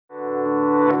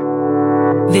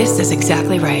This is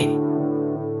exactly right.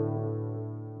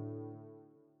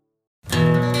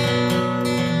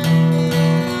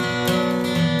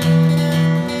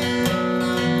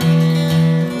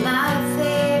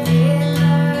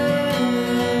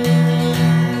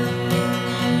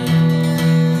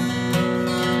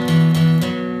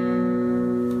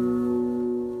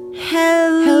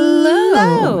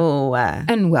 Hello.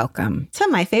 And welcome To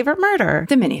My Favorite Murder.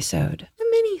 the Minisode. The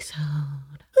Minisode.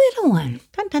 Little one.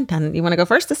 Dun, dun, dun. You want to go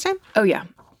first this time? Oh, yeah.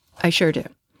 I sure do.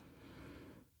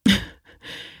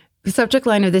 The subject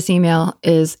line of this email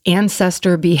is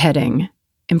ancestor beheading,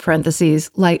 in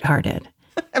parentheses, lighthearted.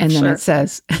 And then sure. it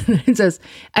says,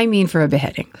 I mean for a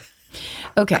beheading.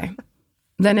 Okay.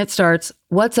 Then it starts,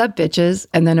 what's up, bitches?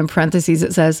 And then in parentheses,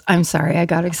 it says, I'm sorry, I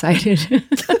got excited.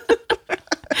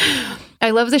 I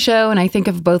love the show, and I think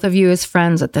of both of you as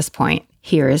friends at this point.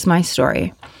 Here is my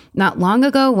story. Not long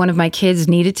ago, one of my kids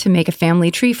needed to make a family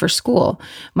tree for school.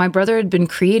 My brother had been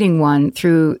creating one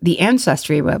through the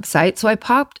Ancestry website, so I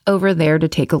popped over there to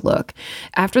take a look.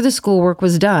 After the schoolwork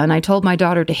was done, I told my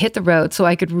daughter to hit the road so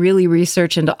I could really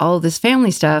research into all of this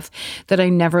family stuff that I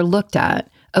never looked at.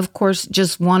 Of course,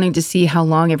 just wanting to see how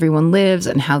long everyone lives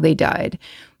and how they died.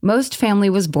 Most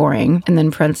family was boring, and then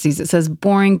in parentheses it says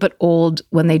boring but old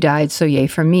when they died, so yay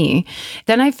for me.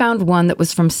 Then I found one that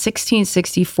was from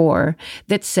 1664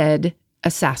 that said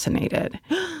assassinated.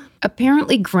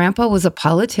 Apparently, Grandpa was a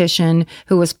politician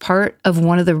who was part of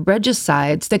one of the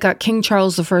regicides that got King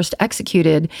Charles I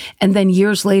executed, and then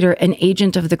years later, an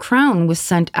agent of the crown was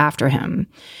sent after him.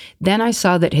 Then I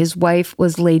saw that his wife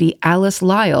was Lady Alice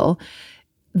Lisle,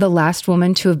 the last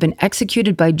woman to have been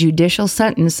executed by judicial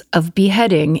sentence of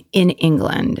beheading in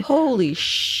England. Holy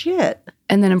shit.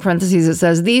 And then in parentheses, it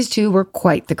says, these two were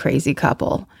quite the crazy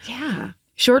couple. Yeah.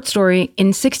 Short story,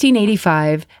 in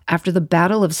 1685, after the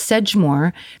Battle of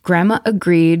Sedgemoor, Grandma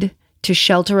agreed to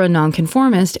shelter a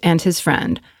nonconformist and his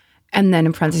friend. And then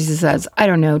in parentheses it says, I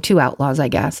don't know, two outlaws, I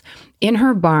guess, in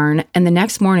her barn. And the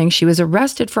next morning she was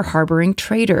arrested for harboring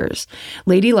traitors.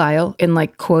 Lady Lisle, in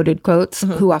like quoted quotes,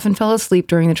 who often fell asleep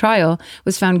during the trial,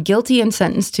 was found guilty and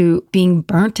sentenced to being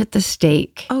burnt at the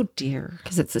stake. Oh, dear.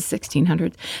 Because it's the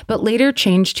 1600s, but later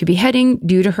changed to beheading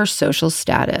due to her social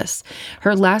status.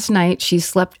 Her last night, she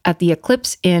slept at the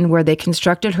Eclipse Inn where they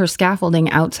constructed her scaffolding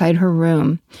outside her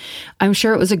room. I'm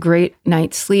sure it was a great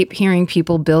night's sleep hearing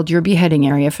people build your beheading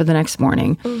area for the next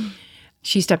morning.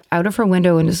 She stepped out of her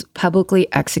window and was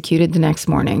publicly executed the next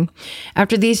morning.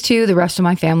 After these two, the rest of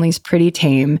my family's pretty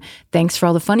tame. Thanks for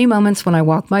all the funny moments when I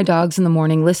walk my dogs in the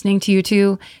morning listening to you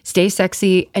two. Stay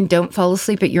sexy and don't fall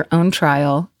asleep at your own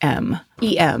trial. M.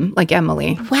 E-M, like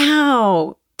Emily.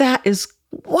 Wow. That is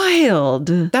wild.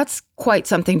 That's quite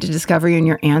something to discover in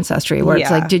your ancestry, where it's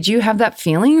Yeah. like, did you have that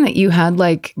feeling that you had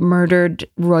like murdered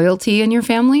royalty in your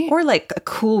family? Or like a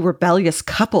cool rebellious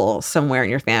couple somewhere in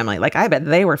your family. Like, I bet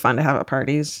they were fun to have at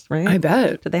parties, right? I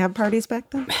bet. Did they have parties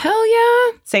back then? Hell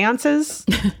yeah. Seances?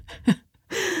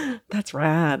 That's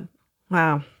rad.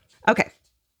 Wow. Okay.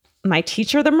 My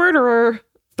Teacher, the Murderer,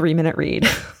 3-minute read.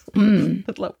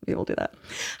 I'd love when people do that.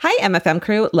 Hi, MFM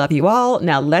crew. Love you all.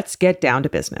 Now let's get down to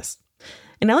business.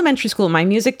 In elementary school, my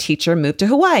music teacher moved to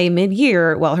Hawaii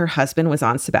mid-year while her husband was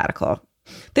on sabbatical.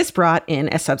 This brought in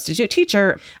a substitute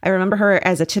teacher. I remember her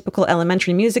as a typical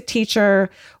elementary music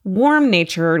teacher,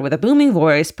 warm-natured with a booming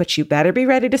voice, but you better be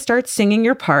ready to start singing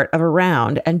your part of a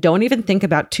round and don't even think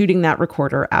about tooting that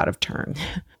recorder out of turn.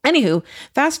 Anywho,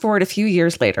 fast forward a few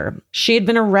years later, she had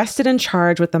been arrested and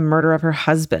charged with the murder of her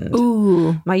husband.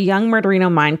 Ooh. My young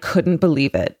murderino mind couldn't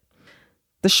believe it.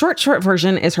 The short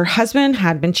version is her husband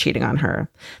had been cheating on her.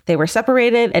 They were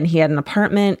separated and he had an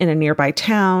apartment in a nearby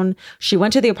town. She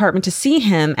went to the apartment to see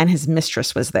him and his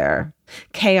mistress was there.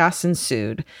 Chaos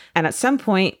ensued. And at some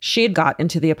point, she had got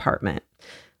into the apartment.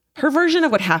 Her version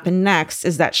of what happened next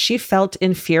is that she felt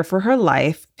in fear for her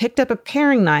life, picked up a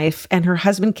paring knife, and her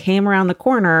husband came around the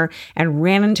corner and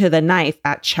ran into the knife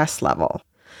at chest level.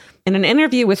 In an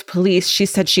interview with police, she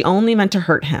said she only meant to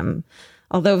hurt him.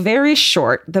 Although very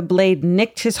short, the blade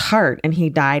nicked his heart and he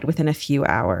died within a few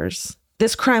hours.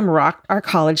 This crime rocked our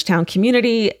college town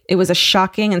community. It was a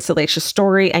shocking and salacious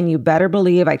story, and you better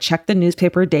believe I checked the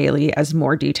newspaper daily as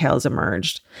more details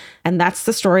emerged. And that's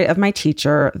the story of my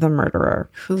teacher, the murderer.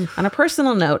 On a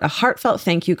personal note, a heartfelt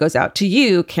thank you goes out to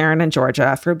you, Karen and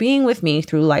Georgia, for being with me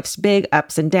through life's big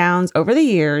ups and downs over the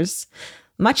years.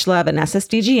 Much love, and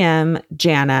SSDGM,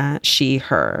 Jana, she,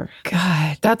 her.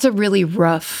 God, that's a really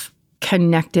rough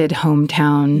connected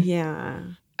hometown. Yeah.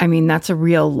 I mean, that's a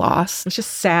real loss. It's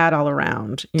just sad all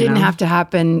around. Didn't have to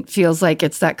happen. Feels like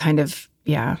it's that kind of,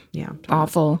 yeah, Yeah.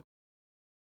 awful.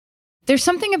 There's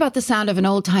something about the sound of an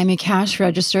old-timey cash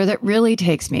register that really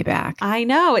takes me back. I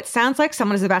know. It sounds like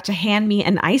someone is about to hand me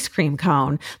an ice cream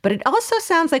cone, but it also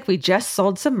sounds like we just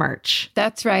sold some merch.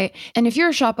 That's right. And if you're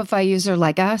a Shopify user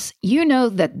like us, you know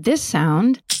that this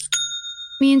sound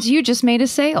means you just made a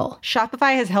sale.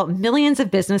 Shopify has helped millions of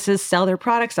businesses sell their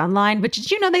products online, but did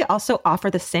you know they also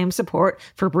offer the same support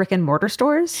for brick and mortar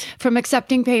stores? From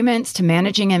accepting payments to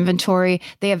managing inventory,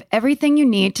 they have everything you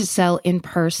need to sell in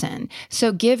person.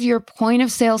 So give your point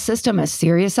of sale system a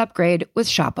serious upgrade with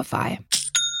Shopify.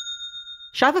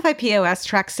 Shopify POS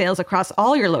tracks sales across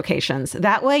all your locations.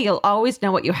 That way, you'll always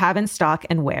know what you have in stock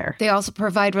and where. They also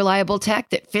provide reliable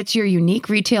tech that fits your unique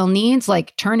retail needs,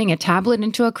 like turning a tablet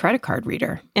into a credit card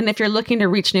reader. And if you're looking to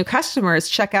reach new customers,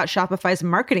 check out Shopify's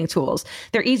marketing tools.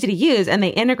 They're easy to use, and they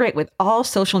integrate with all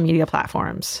social media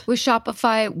platforms. With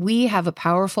Shopify, we have a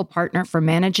powerful partner for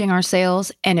managing our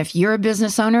sales. And if you're a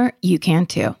business owner, you can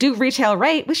too. Do retail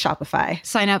right with Shopify.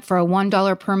 Sign up for a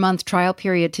 $1 per month trial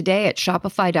period today at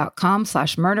shopify.com/murder.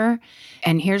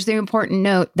 And here's the important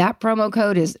note, that promo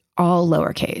code is all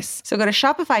lowercase. So go to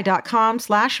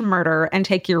shopify.com/murder and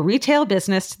take your retail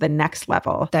business to the next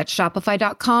level. That's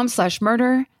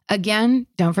shopify.com/murder. Again,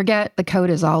 don't forget, the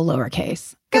code is all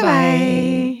lowercase.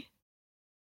 Goodbye.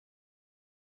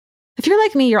 If you're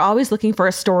like me, you're always looking for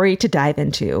a story to dive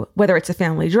into. Whether it's a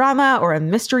family drama or a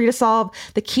mystery to solve,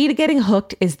 the key to getting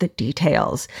hooked is the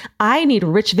details. I need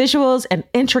rich visuals and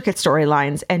intricate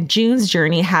storylines, and June's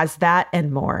Journey has that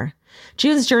and more.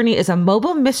 June's Journey is a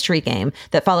mobile mystery game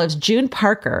that follows June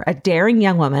Parker, a daring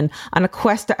young woman, on a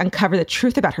quest to uncover the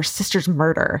truth about her sister's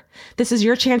murder. This is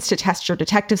your chance to test your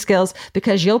detective skills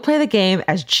because you'll play the game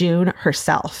as June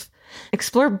herself.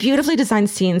 Explore beautifully designed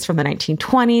scenes from the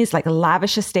 1920s, like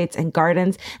lavish estates and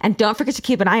gardens, and don't forget to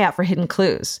keep an eye out for hidden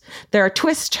clues. There are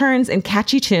twists, turns, and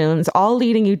catchy tunes, all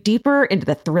leading you deeper into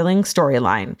the thrilling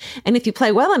storyline. And if you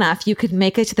play well enough, you could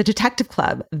make it to the Detective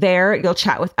Club. There, you'll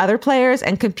chat with other players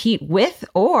and compete with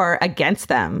or against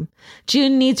them.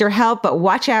 June needs your help, but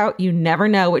watch out, you never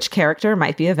know which character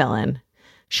might be a villain.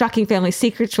 Shocking family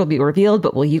secrets will be revealed,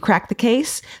 but will you crack the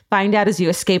case? Find out as you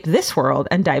escape this world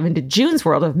and dive into June's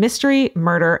world of mystery,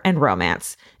 murder, and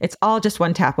romance. It's all just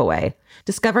one tap away.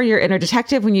 Discover your inner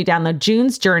detective when you download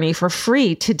June's Journey for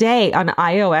free today on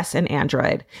iOS and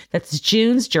Android. That's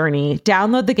June's Journey.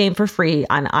 Download the game for free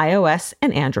on iOS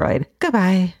and Android.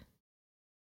 Goodbye.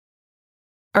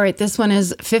 All right, this one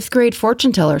is 5th grade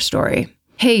fortune teller story.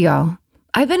 Hey, y'all.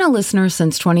 I've been a listener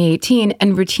since 2018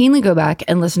 and routinely go back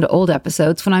and listen to old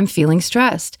episodes when I'm feeling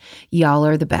stressed. Y'all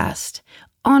are the best.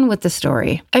 On with the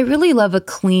story. I really love a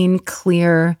clean,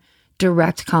 clear,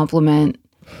 direct compliment.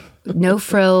 No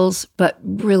frills, but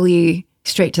really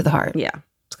straight to the heart. Yeah,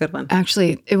 it's a good one.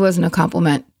 Actually, it wasn't a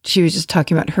compliment. She was just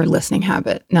talking about her listening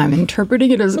habit. Now I'm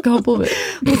interpreting it as a compliment.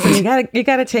 Listen, you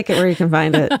gotta take it where you can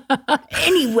find it.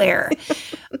 Anywhere.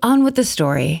 On with the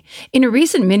story. In a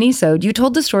recent minisode, you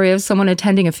told the story of someone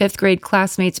attending a 5th grade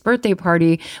classmate's birthday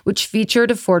party, which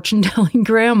featured a fortune-telling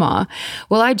grandma.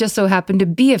 Well, I just so happened to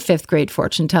be a 5th grade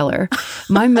fortune teller.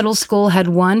 My middle school had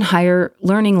one higher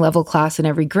learning level class in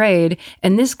every grade,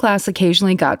 and this class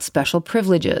occasionally got special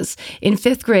privileges. In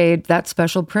 5th grade, that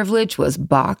special privilege was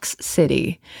Box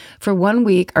City. For 1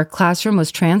 week, our classroom was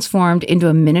transformed into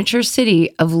a miniature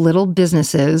city of little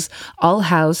businesses, all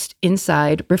housed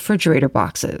inside refrigerator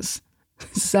boxes.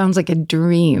 Sounds like a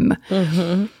dream.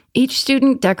 Mm-hmm. Each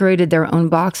student decorated their own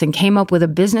box and came up with a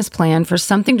business plan for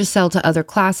something to sell to other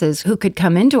classes who could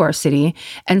come into our city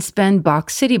and spend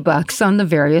Box City bucks on the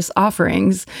various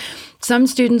offerings. Some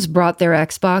students brought their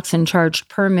Xbox and charged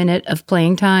per minute of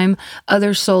playing time.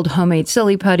 Others sold homemade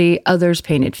silly putty. Others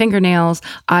painted fingernails.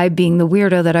 I, being the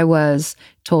weirdo that I was,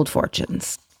 told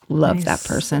fortunes. Love that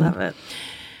person. Love it.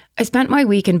 I spent my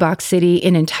week in Box City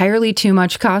in entirely too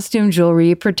much costume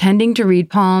jewelry, pretending to read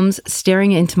palms,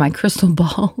 staring into my crystal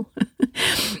ball.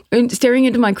 Staring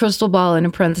into my crystal ball, and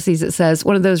in parentheses it says,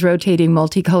 one of those rotating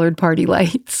multicolored party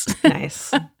lights.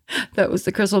 Nice. That was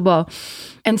the crystal ball.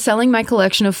 And selling my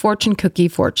collection of fortune cookie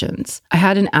fortunes. I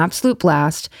had an absolute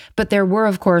blast, but there were,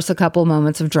 of course, a couple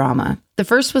moments of drama. The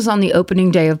first was on the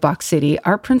opening day of Box City.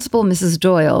 Our principal, Mrs.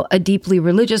 Doyle, a deeply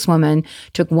religious woman,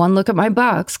 took one look at my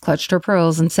box, clutched her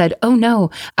pearls, and said, "Oh no,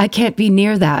 I can't be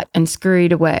near that," and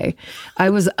scurried away. I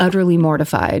was utterly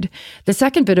mortified. The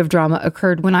second bit of drama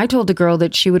occurred when I told a girl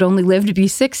that she would only live to be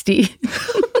 60.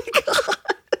 Oh my God.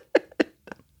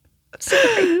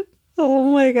 Sorry.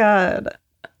 Oh my God.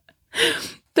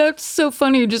 That's so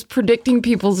funny, just predicting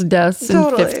people's deaths in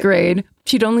 5th grade.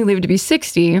 she'd only live to be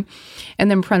 60. And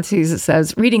then parentheses, it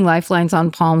says, reading lifelines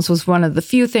on palms was one of the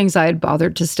few things I had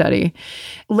bothered to study.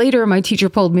 Later, my teacher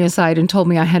pulled me aside and told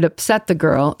me I had upset the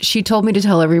girl. She told me to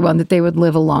tell everyone that they would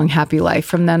live a long, happy life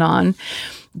from then on.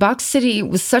 Box City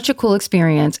was such a cool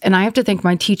experience, and I have to thank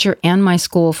my teacher and my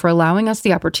school for allowing us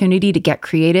the opportunity to get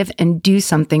creative and do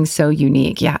something so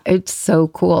unique. Yeah, it's so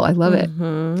cool. I love it.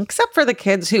 Except for the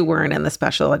kids who weren't in the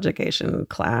special education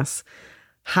class.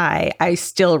 Hi, I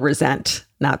still resent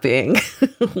not being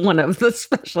one of the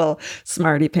special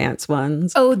smarty pants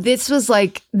ones. Oh, this was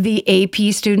like the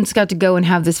AP students got to go and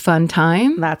have this fun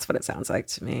time? That's what it sounds like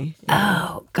to me.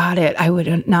 Oh, got it. I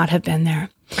would not have been there.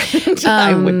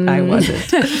 I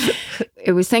wasn't.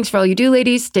 It was thanks for all you do,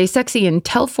 ladies. Stay sexy and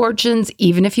tell fortunes,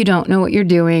 even if you don't know what you're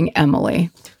doing,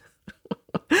 Emily.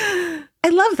 I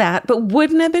love that, but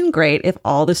wouldn't it have been great if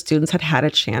all the students had had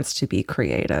a chance to be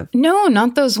creative? No,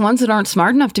 not those ones that aren't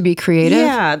smart enough to be creative.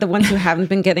 Yeah, the ones who haven't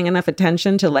been getting enough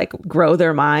attention to like grow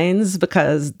their minds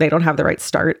because they don't have the right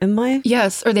start in life.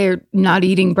 Yes, or they're not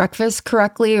eating breakfast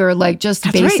correctly, or like just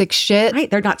That's basic right. shit.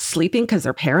 Right, they're not sleeping because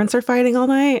their parents are fighting all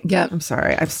night. Yeah. I'm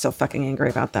sorry, I'm still fucking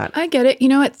angry about that. I get it. You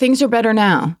know what? Things are better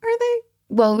now. Are they?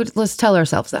 Well, let's tell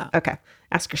ourselves that. Okay,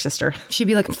 ask your sister. She'd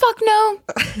be like, fuck no.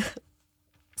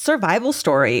 Survival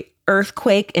story,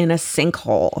 earthquake in a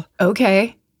sinkhole.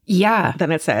 Okay. Yeah.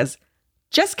 Then it says,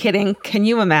 just kidding. Can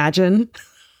you imagine?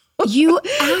 You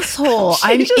asshole.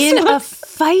 I'm in a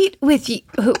fight with you.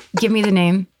 Give me the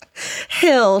name.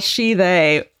 Hill, she,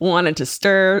 they wanted to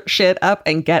stir shit up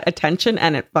and get attention,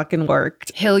 and it fucking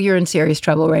worked. Hill, you're in serious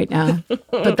trouble right now.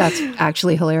 But that's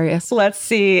actually hilarious. Let's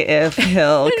see if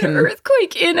Hill can... An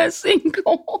earthquake in a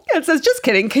sinkhole. It says, just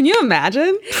kidding. Can you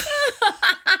imagine?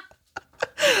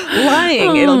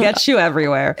 Lying. It'll get you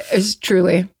everywhere. It's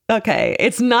truly. Okay.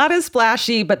 It's not as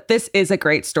flashy, but this is a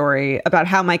great story about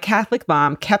how my Catholic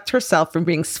mom kept herself from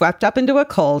being swept up into a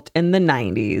cult in the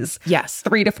 90s. Yes.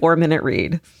 3 to 4 minute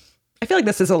read. I feel like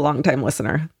this is a long-time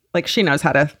listener. Like she knows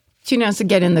how to... She knows to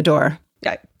get in the door.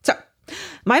 Yeah. So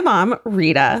my mom,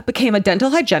 Rita, became a dental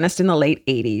hygienist in the late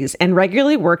 80s and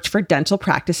regularly worked for dental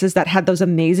practices that had those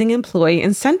amazing employee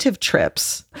incentive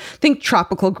trips. Think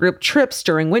tropical group trips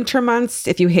during winter months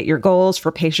if you hit your goals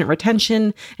for patient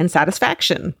retention and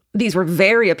satisfaction. These were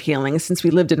very appealing since we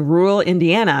lived in rural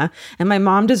Indiana, and my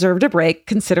mom deserved a break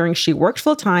considering she worked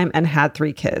full-time and had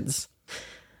 3 kids.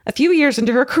 A few years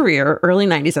into her career, early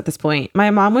 90s at this point,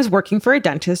 my mom was working for a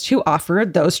dentist who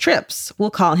offered those trips. We'll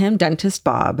call him Dentist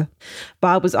Bob.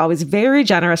 Bob was always very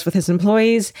generous with his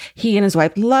employees. He and his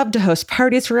wife loved to host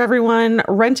parties for everyone,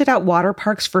 rented out water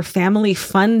parks for family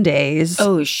fun days.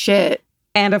 Oh, shit.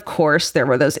 And of course, there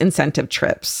were those incentive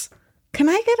trips. Can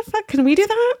we do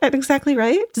that? That's exactly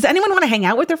right. Does anyone want to hang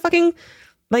out with their fucking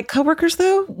like coworkers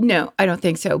though? No, I don't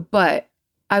think so. But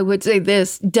I would say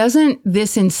this, doesn't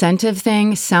this incentive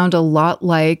thing sound a lot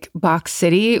like Box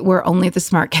City, where only the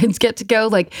smart kids get to go?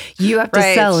 Like you have to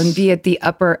sell and be at the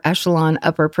upper echelon,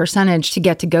 upper percentage to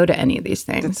get to go to any of these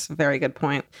things. That's a very good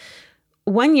point.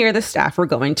 One year, the staff were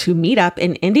going to meet up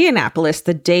in Indianapolis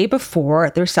the day before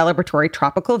their celebratory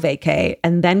tropical vacay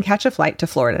and then catch a flight to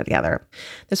Florida together.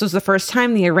 This was the first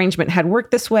time the arrangement had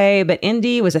worked this way, but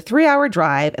Indy was a 3-hour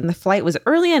drive and the flight was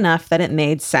early enough that it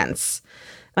made sense.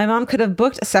 My mom could have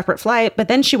booked a separate flight, but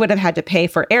then she would have had to pay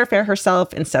for airfare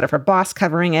herself instead of her boss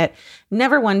covering it.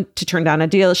 Never one to turn down a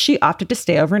deal, she opted to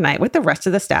stay overnight with the rest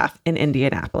of the staff in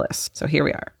Indianapolis. So here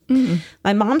we are.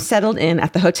 My mom settled in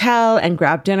at the hotel and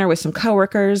grabbed dinner with some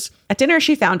coworkers. At dinner,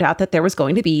 she found out that there was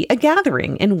going to be a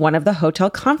gathering in one of the hotel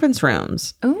conference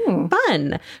rooms. Ooh.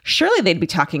 Fun. Surely they'd be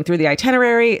talking through the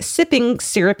itinerary, sipping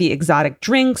syrupy exotic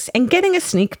drinks, and getting a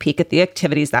sneak peek at the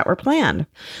activities that were planned.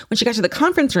 When she got to the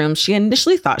conference room, she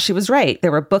initially thought she was right.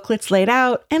 There were booklets laid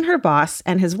out, and her boss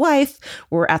and his wife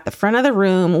were at the front of the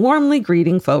room, warmly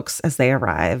greeting folks as they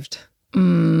arrived.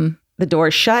 The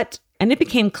door shut, and it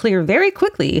became clear very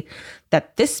quickly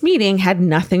that this meeting had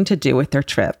nothing to do with their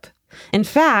trip. In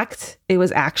fact, it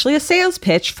was actually a sales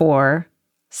pitch for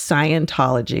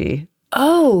Scientology.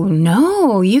 Oh,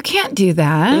 no, you can't do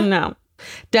that. No.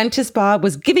 Dentist Bob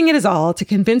was giving it his all to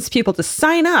convince people to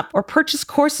sign up or purchase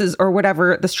courses or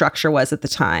whatever the structure was at the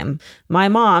time. My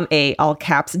mom, a all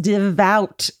caps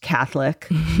devout Catholic,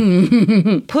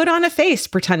 put on a face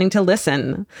pretending to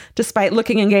listen. Despite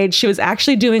looking engaged, she was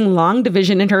actually doing long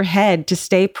division in her head to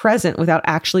stay present without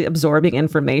actually absorbing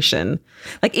information.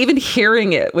 Like even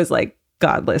hearing it was like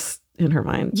godless in her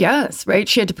mind. Yes, right?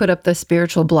 She had to put up the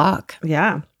spiritual block.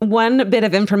 Yeah. One bit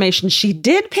of information she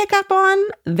did pick up on,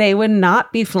 they would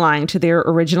not be flying to their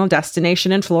original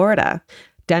destination in Florida.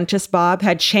 Dentist Bob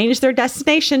had changed their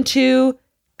destination to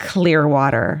clear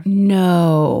water.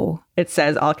 No. It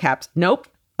says all caps, nope,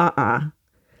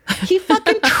 He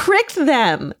fucking tricked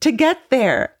them to get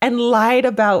there and lied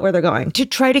about where they're going. To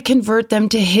try to convert them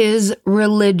to his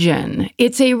religion.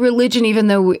 It's a religion, even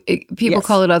though people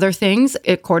call it other things.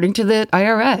 According to the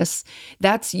IRS,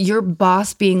 that's your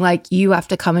boss being like, you have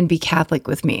to come and be Catholic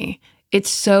with me. It's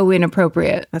so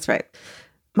inappropriate. That's right.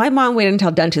 My mom waited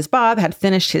until Dentist Bob had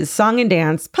finished his song and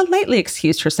dance, politely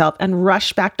excused herself, and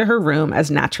rushed back to her room as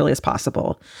naturally as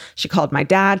possible. She called my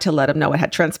dad to let him know what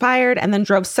had transpired and then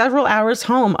drove several hours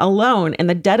home alone in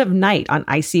the dead of night on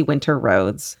icy winter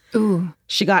roads. Ooh.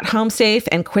 She got home safe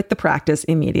and quit the practice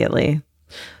immediately.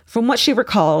 From what she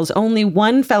recalls, only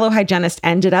one fellow hygienist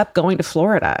ended up going to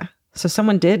Florida. So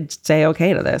someone did say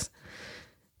okay to this.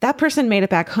 That person made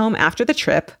it back home after the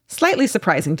trip, slightly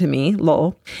surprising to me,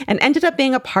 lol, and ended up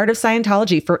being a part of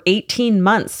Scientology for 18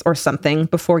 months or something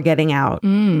before getting out.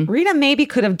 Rita maybe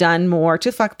could have done more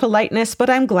to fuck politeness, but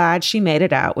I'm glad she made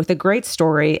it out with a great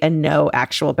story and no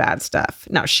actual bad stuff.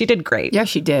 No, she did great. Yeah,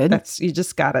 she did. You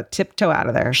just gotta tiptoe out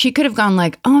of there. She could have gone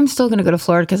like, oh, I'm still going to go to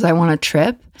Florida because I want a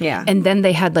trip. Yeah. And then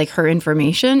they had like her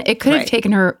information. It could have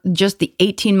taken her just the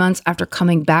 18 months after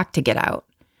coming back to get out.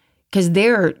 Because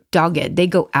they're dogged. They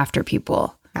go after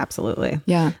people. Absolutely.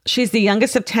 Yeah. She's the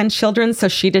youngest of 10 children, so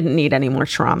she didn't need any more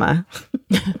trauma.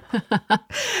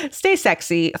 Stay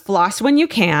sexy, floss when you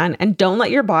can, and don't let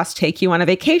your boss take you on a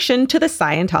vacation to the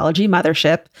Scientology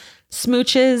mothership.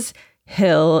 Smooches,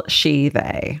 Hill, she,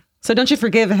 they. So don't you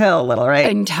forgive Hill a little, right?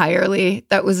 Entirely.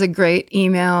 That was a great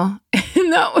email.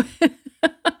 No.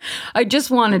 I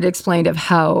just wanted explained of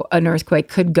how an earthquake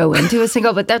could go into a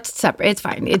single, but that's separate. It's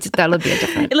fine. That'll be a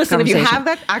different Listen, if you have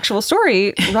that actual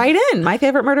story, write in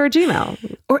myfavoriteMurder@gmail.com.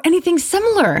 Or anything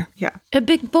similar. Yeah. A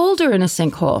big boulder in a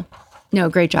sinkhole. No,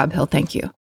 great job, Hill. Thank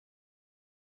you.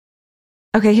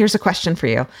 Okay, here's a question for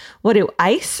you. What do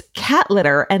ice, cat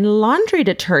litter, and laundry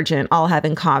detergent all have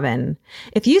in common?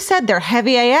 If you said they're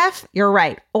heavy AF, you're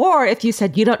right. Or if you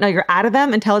said you don't know you're out of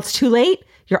them until it's too late,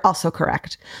 you're also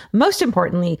correct. Most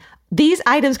importantly, these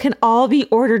items can all be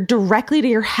ordered directly to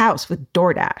your house with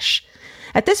DoorDash.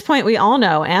 At this point, we all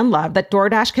know and love that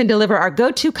DoorDash can deliver our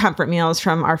go-to comfort meals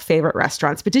from our favorite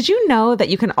restaurants. But did you know that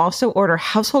you can also order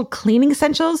household cleaning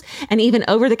essentials and even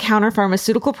over-the-counter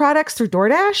pharmaceutical products through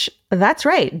DoorDash? That's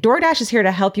right. DoorDash is here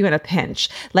to help you in a pinch.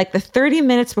 Like the 30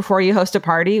 minutes before you host a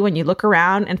party, when you look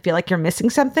around and feel like you're missing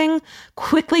something,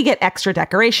 quickly get extra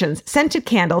decorations, scented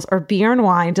candles, or beer and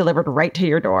wine delivered right to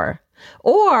your door.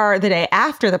 Or the day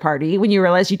after the party, when you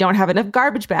realize you don't have enough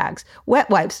garbage bags, wet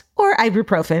wipes, or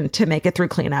ibuprofen to make it through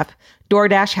cleanup,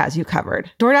 DoorDash has you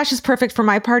covered. DoorDash is perfect for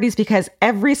my parties because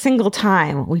every single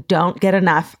time we don't get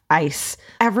enough ice.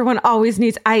 Everyone always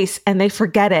needs ice and they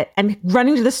forget it. And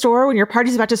running to the store when your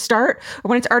party's about to start or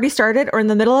when it's already started or in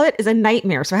the middle of it is a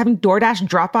nightmare. So having DoorDash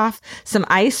drop off some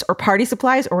ice or party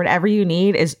supplies or whatever you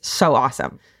need is so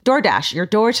awesome. DoorDash, your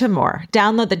door to more.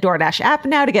 Download the DoorDash app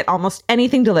now to get almost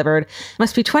anything delivered.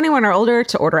 Must be 21 or older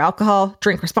to order alcohol.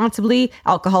 Drink responsibly.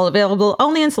 Alcohol available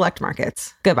only in select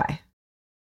markets. Goodbye.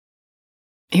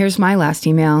 Here's my last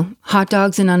email. Hot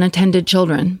dogs and unattended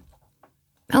children.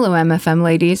 Hello, MFM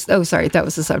ladies. Oh, sorry, that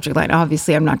was the subject line.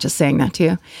 Obviously, I'm not just saying that to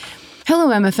you. Hello,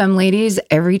 MFM ladies.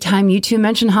 Every time you two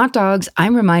mention hot dogs,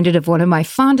 I'm reminded of one of my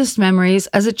fondest memories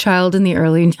as a child in the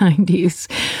early 90s.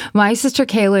 My sister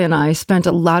Kayla and I spent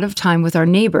a lot of time with our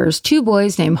neighbors, two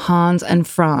boys named Hans and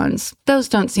Franz. Those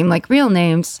don't seem like real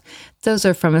names. Those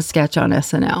are from a sketch on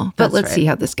SNL. But let's see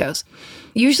how this goes.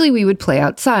 Usually we would play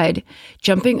outside,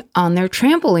 jumping on their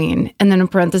trampoline. And then in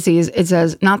parentheses, it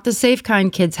says, not the safe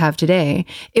kind kids have today.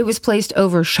 It was placed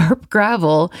over sharp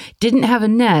gravel, didn't have a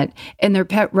net, and their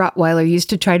pet Rottweiler used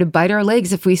to try to bite our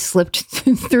legs if we slipped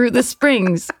through the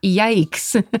springs.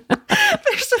 Yikes.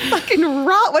 There's a fucking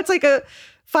what's like a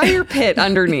fire pit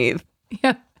underneath.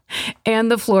 Yeah. And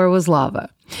the floor was lava.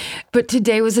 But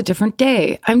today was a different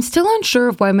day. I'm still unsure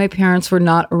of why my parents were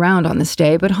not around on this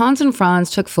day, but Hans and Franz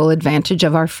took full advantage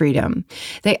of our freedom.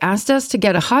 They asked us to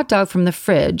get a hot dog from the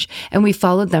fridge, and we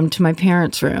followed them to my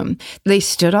parents' room. They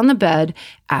stood on the bed,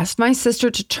 asked my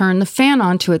sister to turn the fan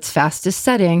on to its fastest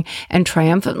setting, and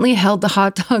triumphantly held the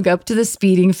hot dog up to the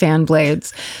speeding fan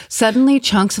blades. Suddenly,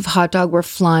 chunks of hot dog were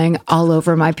flying all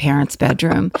over my parents'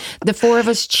 bedroom. The four of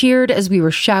us cheered as we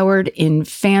were showered in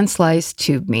fan-sliced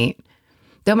tube meat.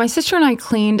 Though my sister and I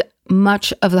cleaned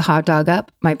much of the hot dog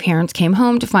up, my parents came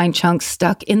home to find chunks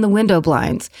stuck in the window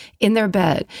blinds, in their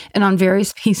bed, and on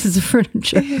various pieces of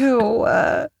furniture. Ew.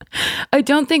 I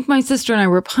don't think my sister and I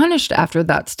were punished after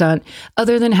that stunt,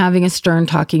 other than having a stern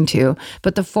talking to,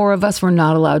 but the four of us were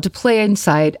not allowed to play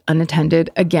inside unattended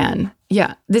again.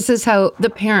 Yeah, this is how the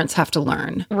parents have to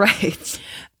learn. Right.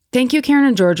 Thank you, Karen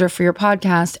and Georgia, for your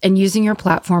podcast and using your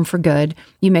platform for good.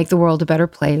 You make the world a better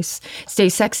place. Stay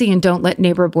sexy and don't let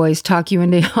neighbor boys talk you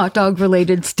into hot dog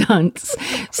related stunts.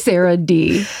 Sarah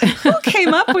D. Who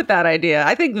came up with that idea?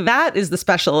 I think that is the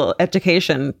special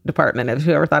education department of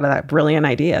whoever thought of that brilliant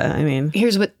idea. I mean,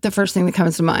 here's what the first thing that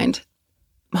comes to mind.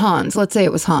 Hans, let's say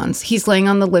it was Hans. He's laying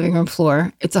on the living room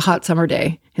floor. It's a hot summer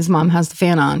day. His mom has the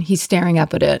fan on. He's staring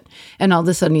up at it. And all of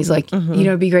a sudden he's like,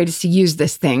 it'd be great to use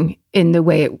this thing in the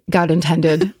way it got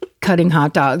intended, cutting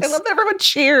hot dogs. I love that everyone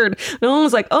cheered. No one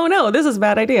was like, oh no, this is a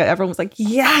bad idea. Everyone was like,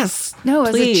 yes. No,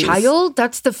 please. As a child,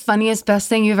 that's the funniest, best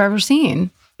thing you've ever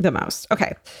seen. The most.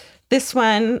 Okay. This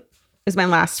one is my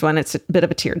last one. It's a bit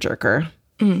of a tearjerker.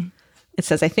 It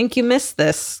says, I think you missed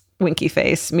this. Winky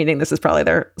face, meaning this is probably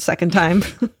their second time.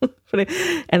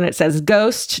 And it says,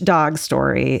 ghost dog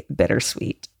story,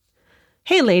 bittersweet.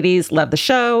 Hey ladies, love the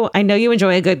show. I know you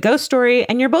enjoy a good ghost story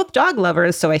and you're both dog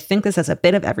lovers, so I think this has a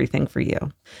bit of everything for you.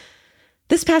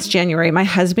 This past January, my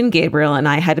husband Gabriel and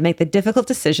I had to make the difficult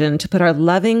decision to put our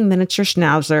loving miniature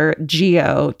schnauzer,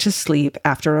 Geo, to sleep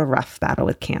after a rough battle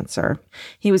with cancer.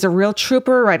 He was a real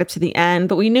trooper right up to the end,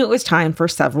 but we knew it was time for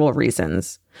several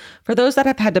reasons. For those that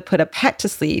have had to put a pet to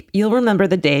sleep, you'll remember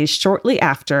the days shortly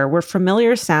after where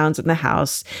familiar sounds in the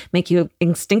house make you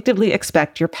instinctively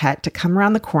expect your pet to come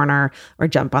around the corner or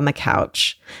jump on the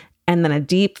couch. And then a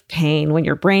deep pain when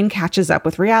your brain catches up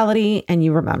with reality and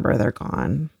you remember they're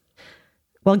gone.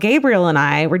 Well, Gabriel and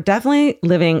I were definitely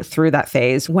living through that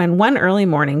phase when one early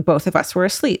morning, both of us were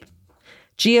asleep.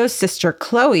 Geo's sister,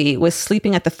 Chloe, was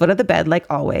sleeping at the foot of the bed like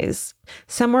always.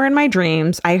 Somewhere in my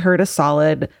dreams, I heard a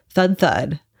solid thud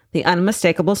thud, the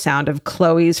unmistakable sound of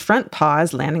Chloe's front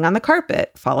paws landing on the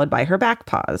carpet, followed by her back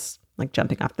paws, like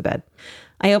jumping off the bed.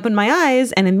 I opened my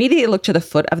eyes and immediately looked to the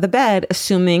foot of the bed,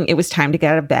 assuming it was time to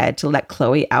get out of bed to let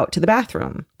Chloe out to the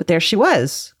bathroom. But there she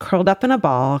was, curled up in a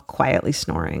ball, quietly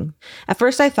snoring. At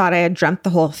first, I thought I had dreamt the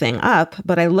whole thing up,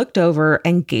 but I looked over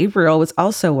and Gabriel was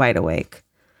also wide awake.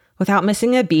 Without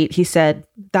missing a beat, he said,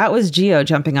 "That was Geo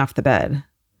jumping off the bed."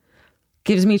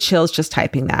 Gives me chills just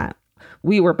typing that.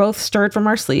 We were both stirred from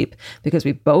our sleep because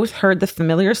we both heard the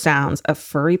familiar sounds of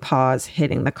furry paws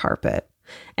hitting the carpet.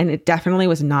 And it definitely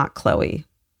was not Chloe.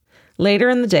 Later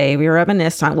in the day, we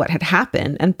reminisced on what had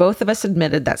happened, and both of us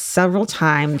admitted that several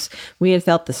times we had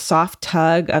felt the soft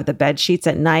tug of the bed sheets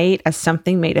at night as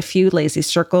something made a few lazy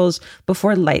circles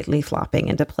before lightly flopping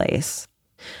into place.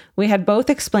 We had both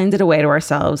explained it away to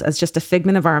ourselves as just a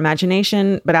figment of our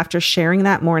imagination, but after sharing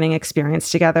that morning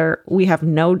experience together, we have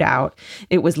no doubt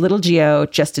it was little Geo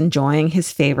just enjoying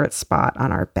his favorite spot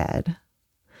on our bed.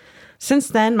 Since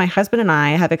then, my husband and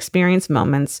I have experienced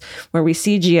moments where we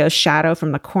see Geo's shadow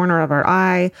from the corner of our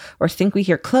eye or think we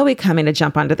hear Chloe coming to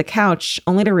jump onto the couch,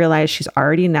 only to realize she's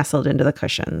already nestled into the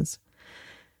cushions.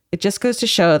 It just goes to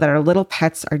show that our little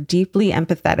pets are deeply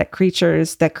empathetic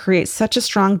creatures that create such a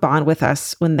strong bond with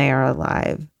us when they are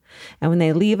alive. And when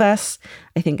they leave us,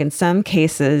 I think in some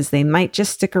cases, they might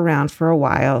just stick around for a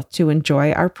while to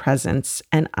enjoy our presence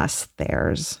and us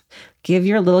theirs. Give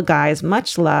your little guys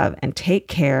much love and take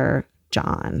care,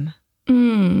 John.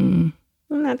 Isn't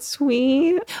that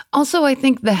sweet? Also, I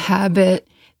think the habit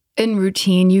and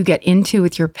routine you get into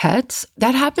with your pets,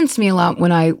 that happens to me a lot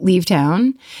when I leave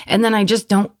town. And then I just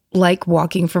don't like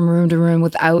walking from room to room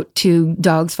without two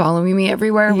dogs following me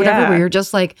everywhere, whatever, where you're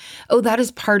just like, oh, that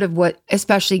is part of what,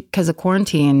 especially because of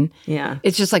quarantine. Yeah.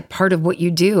 It's just like part of what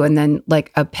you do. And then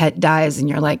like a pet dies and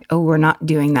you're like, oh, we're not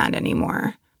doing that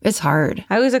anymore. It's hard.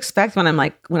 I always expect when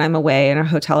I'm away in a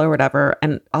hotel or whatever,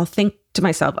 and I'll think to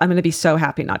myself, I'm going to be so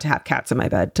happy not to have cats in my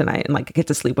bed tonight and like get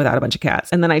to sleep without a bunch of cats.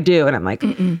 And then I do. And I'm like,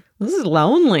 this is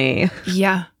lonely.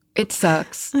 Yeah, it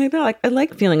sucks. I know. I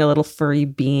like feeling a little furry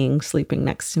being sleeping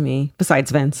next to me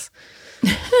besides Vince.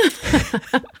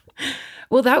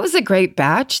 Well, that was a great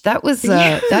batch. That was,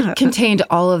 that contained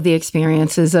all of the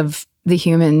experiences of the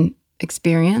human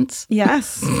experience.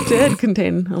 Yes, did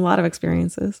contain a lot of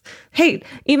experiences. Hey,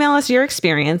 email us your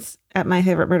experience at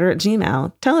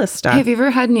myfavoritemurder@gmail.com. Tell us stuff. Hey, have you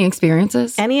ever had any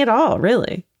experiences? Any at all,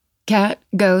 really. Cat,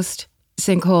 ghost,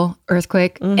 sinkhole,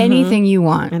 earthquake, anything you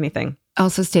want. Anything.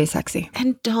 Also stay sexy.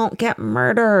 And don't get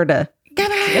murdered.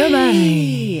 Goodbye.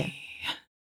 Goodbye.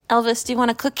 Elvis, do you want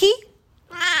a cookie?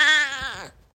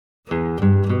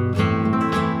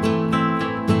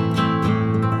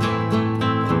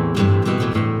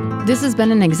 This has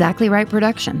been an Exactly Right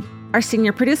production. Our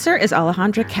senior producer is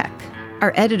Alejandra Keck.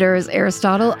 Our editor is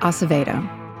Aristotle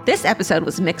Acevedo. This episode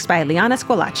was mixed by Liana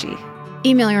Squilacci.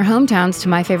 Email your hometowns to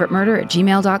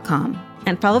myfavoritemurder@gmail.com.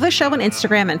 And follow the show on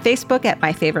Instagram and Facebook at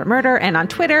myfavoritemurder and on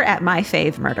Twitter at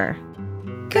myfavemurder.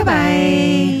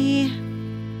 Goodbye.